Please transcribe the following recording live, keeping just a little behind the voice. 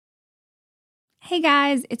Hey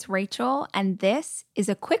guys, it's Rachel, and this is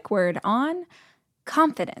a quick word on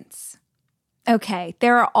confidence. Okay,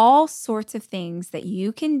 there are all sorts of things that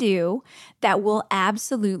you can do that will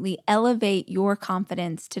absolutely elevate your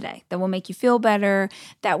confidence today, that will make you feel better,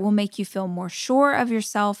 that will make you feel more sure of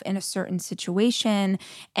yourself in a certain situation,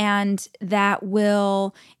 and that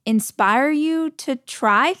will inspire you to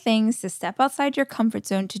try things, to step outside your comfort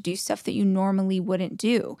zone, to do stuff that you normally wouldn't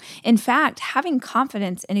do. In fact, having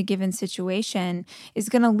confidence in a given situation is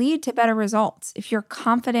going to lead to better results. If you're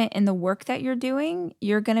confident in the work that you're doing,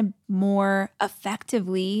 you're going to more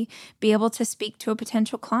effectively be able to speak to a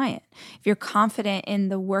potential client. If you're confident in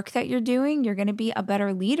the work that you're doing, you're going to be a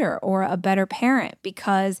better leader or a better parent,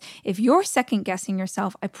 because if you're second guessing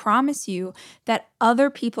yourself, I promise you that other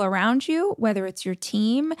people around you, whether it's your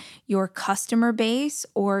team, your customer base,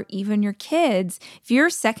 or even your kids, if you're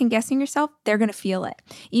second guessing yourself, they're going to feel it,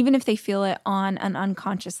 even if they feel it on an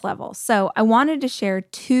unconscious level. So I wanted to share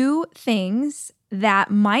two things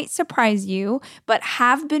that might surprise you, but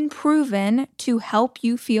have been proven to help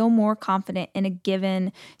you feel more confident in a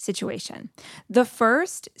given situation. The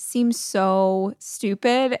first seems so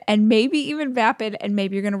stupid and maybe even vapid, and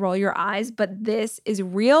maybe you're going to roll your eyes, but this is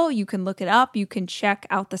real. You can look it up. You can check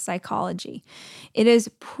out the psychology. It is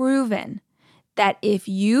proven that if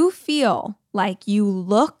you feel like you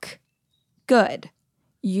look good,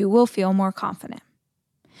 you will feel more confident.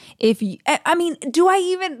 Do we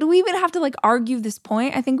even have to argue this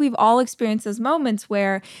point? I think we've all experienced those moments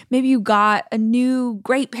where maybe you got a new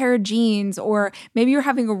great pair of jeans, or maybe you're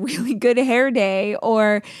having a really good hair day,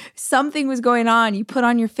 or something was going on. You put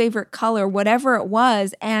on your favorite color, whatever it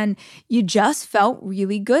was, and you just felt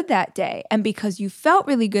really good that day. And because you felt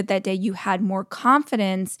really good that day, you had more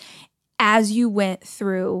confidence as you went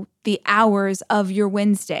through the hours of your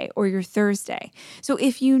Wednesday or your Thursday. So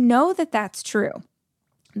if you know that that's true,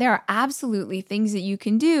 there are absolutely things that you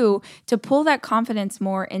can do to pull that confidence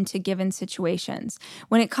more into given situations.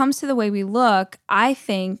 When it comes to the way we look, I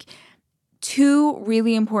think two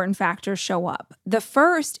really important factors show up. The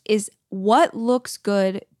first is what looks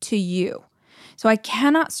good to you. So I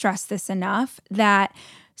cannot stress this enough, that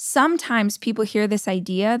sometimes people hear this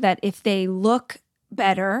idea that if they look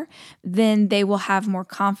better, then they will have more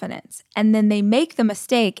confidence. And then they make the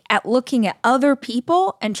mistake at looking at other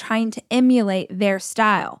people and trying to emulate their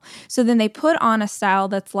style. So then they put on a style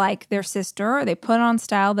that's like their sister, or they put on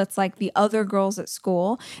style that's like the other girls at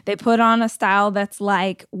school. They put on a style that's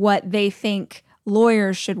like what they think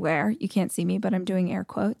lawyers should wear. You can't see me, but I'm doing air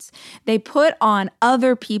quotes. They put on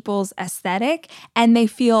other people's aesthetic, and they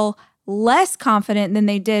feel less confident than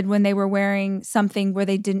they did when they were wearing something where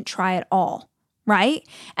they didn't try at all. Right?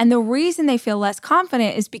 And the reason they feel less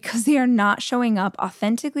confident is because they are not showing up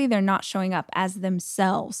authentically. They're not showing up as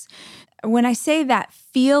themselves. When I say that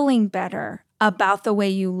feeling better about the way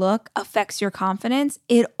you look affects your confidence,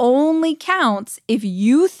 it only counts if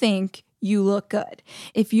you think you look good,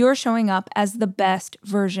 if you're showing up as the best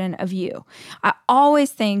version of you. I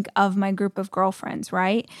always think of my group of girlfriends,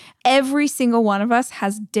 right? Every single one of us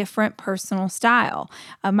has different personal style.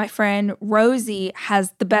 My friend Rosie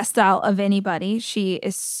has the best style of anybody. She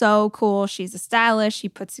is so cool. She's a stylist. She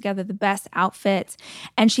puts together the best outfits,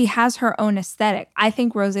 and she has her own aesthetic. I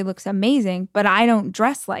think Rosie looks amazing, but I don't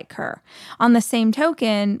dress like her. On the same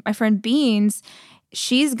token, my friend Beans,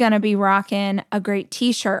 she's going to be rocking a great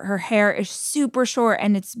t-shirt. Her hair is super short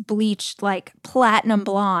and it's bleached like platinum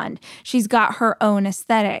blonde. She's got her own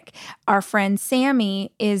aesthetic. Our friend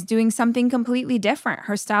Sammy is doing something completely different.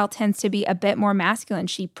 Her style tends to be a bit more masculine.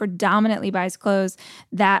 She predominantly buys clothes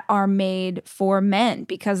that are made for men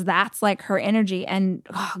because that's like her energy. And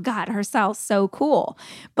oh God, her style's so cool.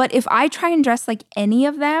 But if I try and dress like any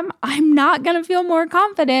of them, I'm not going to feel more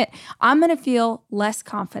confident. I'm going to feel less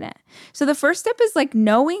confident. So the first step is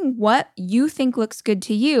knowing what you think looks good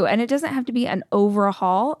to you. And it doesn't have to be an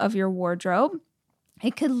overhaul of your wardrobe.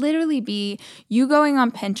 It could literally be you going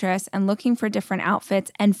on Pinterest and looking for different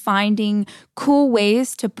outfits and finding cool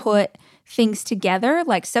ways to put things together,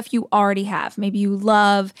 like stuff you already have. Maybe you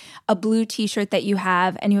love a blue t-shirt that you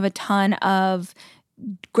have and you have a ton of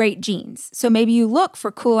great jeans. So maybe you look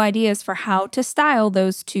for cool ideas for how to style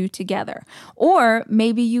those two together. Or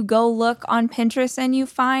maybe you go look on Pinterest and you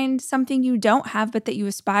find something you don't have but that you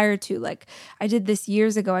aspire to. Like I did this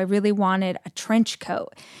years ago. I really wanted a trench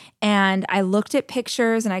coat. And I looked at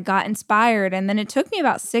pictures and I got inspired. And then it took me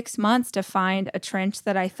about 6 months to find a trench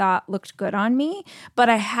that I thought looked good on me. But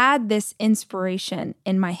I had this inspiration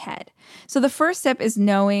in my head. So the first step is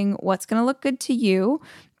knowing what's going to look good to you.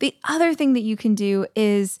 The other thing that you can do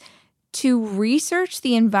is to research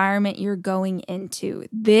the environment you're going into.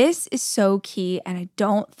 This is so key, and I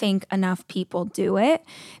don't think enough people do it.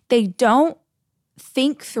 They don't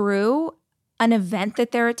think through an event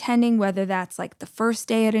that they're attending, whether that's like the first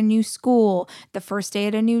day at a new school, the first day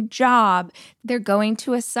at a new job, they're going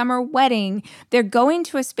to a summer wedding, they're going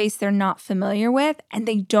to a space they're not familiar with, and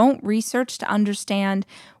they don't research to understand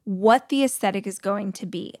what the aesthetic is going to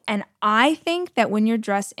be. And I think that when you're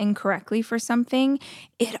dressed incorrectly for something,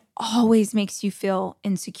 it always makes you feel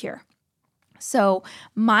insecure. So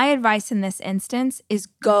my advice in this instance is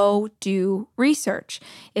go do research.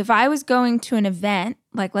 If I was going to an event,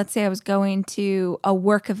 like let's say I was going to a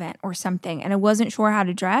work event or something and I wasn't sure how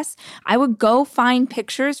to dress, I would go find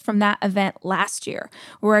pictures from that event last year,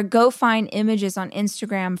 or I'd go find images on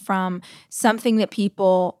Instagram from something that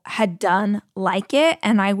people had done like it,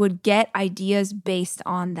 and I would get ideas based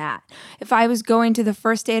on that. If I was going to the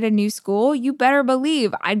first day at a new school, you better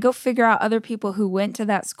believe I'd go figure out other people who went to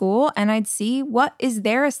that school, and I'd see what is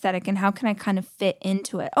their aesthetic and how can I kind of fit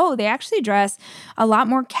into it. Oh, they actually dress a lot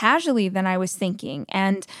more casually than I was thinking. And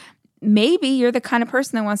maybe you're the kind of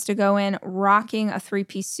person that wants to go in rocking a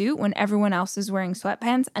 3-piece suit when everyone else is wearing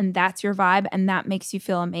sweatpants, and that's your vibe and that makes you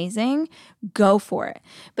feel amazing. Go for it.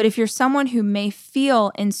 But if you're someone who may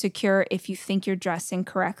feel insecure if you think you're dressing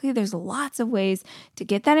correctly, there's lots of ways to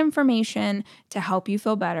get that information to help you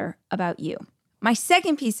feel better about you. My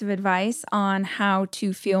second piece of advice on how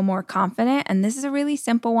to feel more confident, and this is a really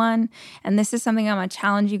simple one, and this is something I'm going to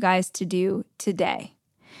challenge you guys to do today,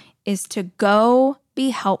 is to go be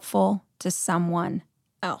helpful to someone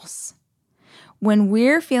else. When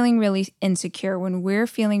we're feeling really insecure, when we're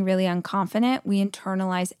feeling really unconfident, we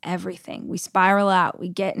internalize everything. We spiral out, we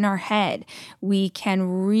get in our head. We can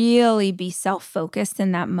really be self-focused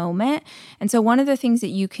in that moment. And so one of the things that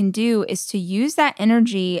you can do is to use that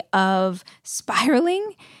energy of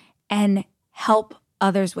spiraling and help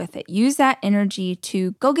others with it. Use that energy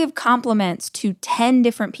to go give compliments to 10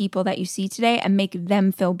 different people that you see today and make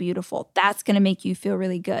them feel beautiful. That's going to make you feel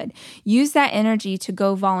really good. Use that energy to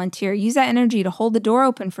go volunteer. Use that energy to hold the door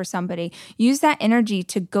open for somebody. Use that energy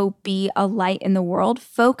to go be a light in the world.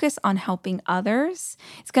 Focus on helping others.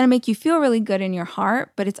 It's going to make you feel really good in your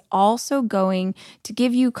heart, but it's also going to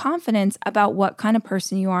give you confidence about what kind of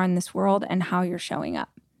person you are in this world and how you're showing up.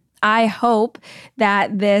 I hope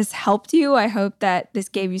that this helped you. I hope that this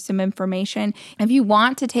gave you some information. If you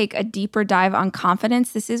want to take a deeper dive on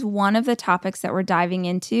confidence, this is one of the topics that we're diving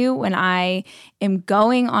into when I am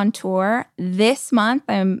going on tour this month.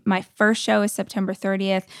 My first show is September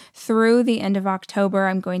 30th through the end of October.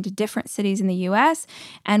 I'm going to different cities in the US,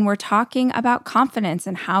 and we're talking about confidence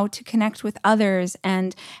and how to connect with others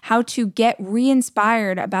and how to get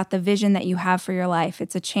re-inspired about the vision that you have for your life.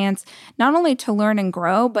 It's a chance not only to learn and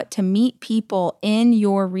grow, but to meet people in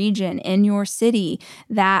your region, in your city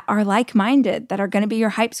that are like-minded, that are going to be your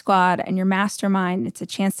hype squad and your mastermind. It's a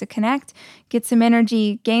chance to connect, get some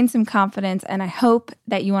energy, gain some confidence, and I hope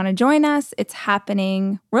that you want to join us. It's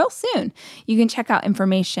happening real soon. You can check out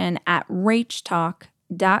information at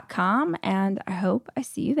rachtalk.com, and I hope I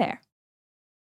see you there.